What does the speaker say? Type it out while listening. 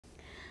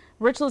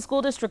Richland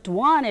School District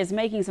 1 is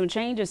making some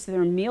changes to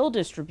their meal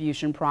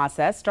distribution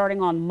process.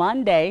 Starting on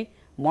Monday,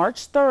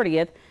 March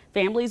 30th,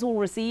 families will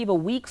receive a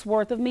week's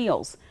worth of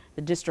meals.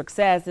 The district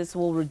says this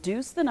will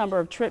reduce the number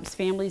of trips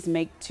families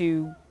make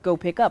to go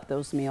pick up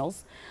those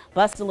meals.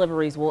 Bus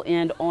deliveries will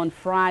end on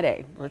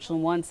Friday.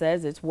 Richland One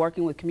says it's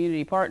working with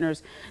community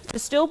partners to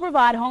still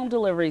provide home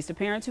deliveries to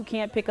parents who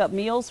can't pick up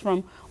meals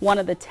from one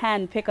of the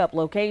 10 pickup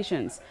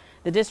locations.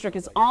 The district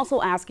is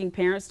also asking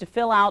parents to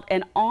fill out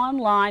an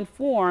online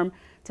form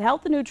to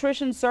help the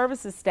nutrition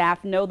services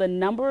staff know the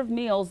number of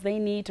meals they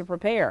need to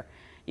prepare.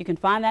 You can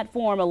find that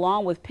form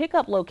along with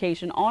pickup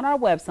location on our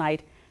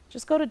website.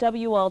 Just go to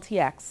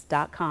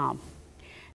WLTX.com.